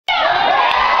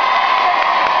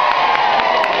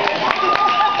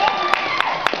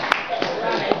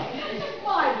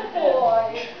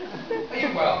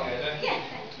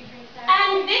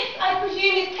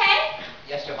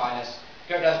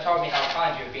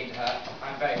speaking to her.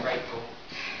 I'm very grateful.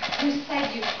 Who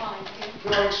said you find him?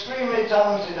 Your extremely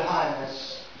talented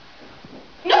Highness.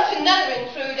 Not another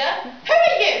intruder. Who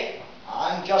are you?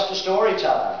 I'm just a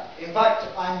storyteller. In fact,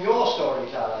 I'm your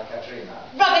storyteller, Katrina.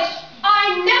 Rubbish.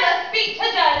 I never speak to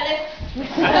journalists.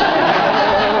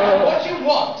 What do you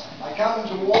want? I come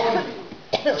to warn you.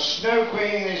 The Snow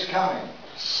Queen is coming.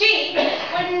 She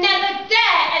would never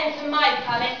dare enter my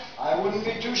palace. I wouldn't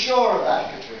be too sure of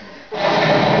that, Katrina. See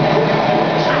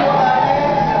what I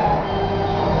mean?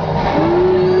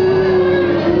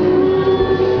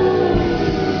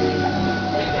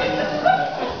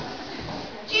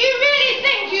 Do you really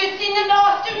think you have seen the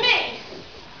last of me?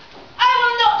 I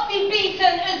will not be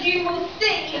beaten, as you will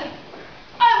see.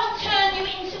 I will turn you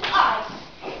into ice,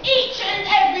 each and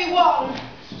every one.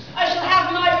 I shall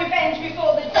have my revenge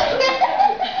before the day is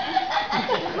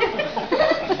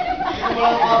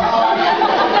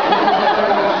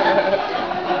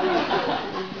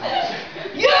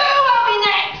You will be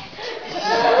next!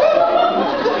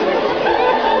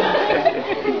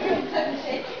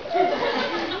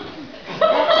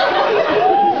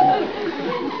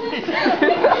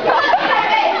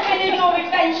 I may your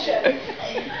adventure,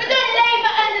 but don't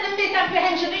labour under the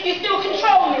misapprehension that you still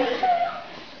control me.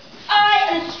 I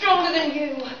am stronger than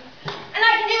you, and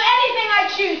I can do anything I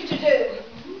choose to do.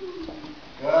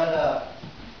 GERDA,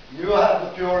 you have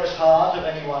the purest heart of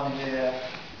anyone here.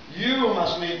 You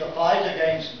must lead the fight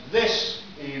against this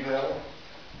evil.